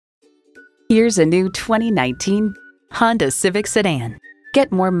Here's a new 2019 Honda Civic Sedan.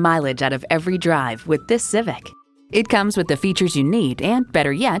 Get more mileage out of every drive with this Civic. It comes with the features you need and,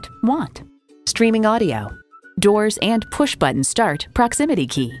 better yet, want. Streaming audio, doors and push-button start proximity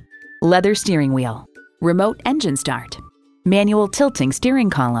key, leather steering wheel, remote engine start, manual tilting steering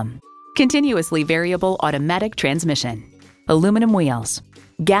column, continuously variable automatic transmission, aluminum wheels,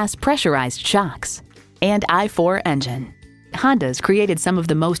 gas pressurized shocks, and i4 engine. Honda's created some of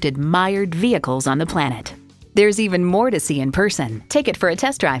the most admired vehicles on the planet. There's even more to see in person. Take it for a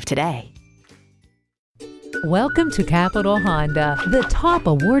test drive today. Welcome to Capitol Honda, the top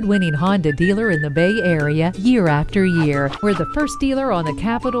award-winning Honda dealer in the Bay Area year after year. We're the first dealer on the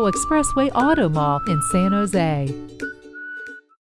Capitol Expressway Auto Mall in San Jose.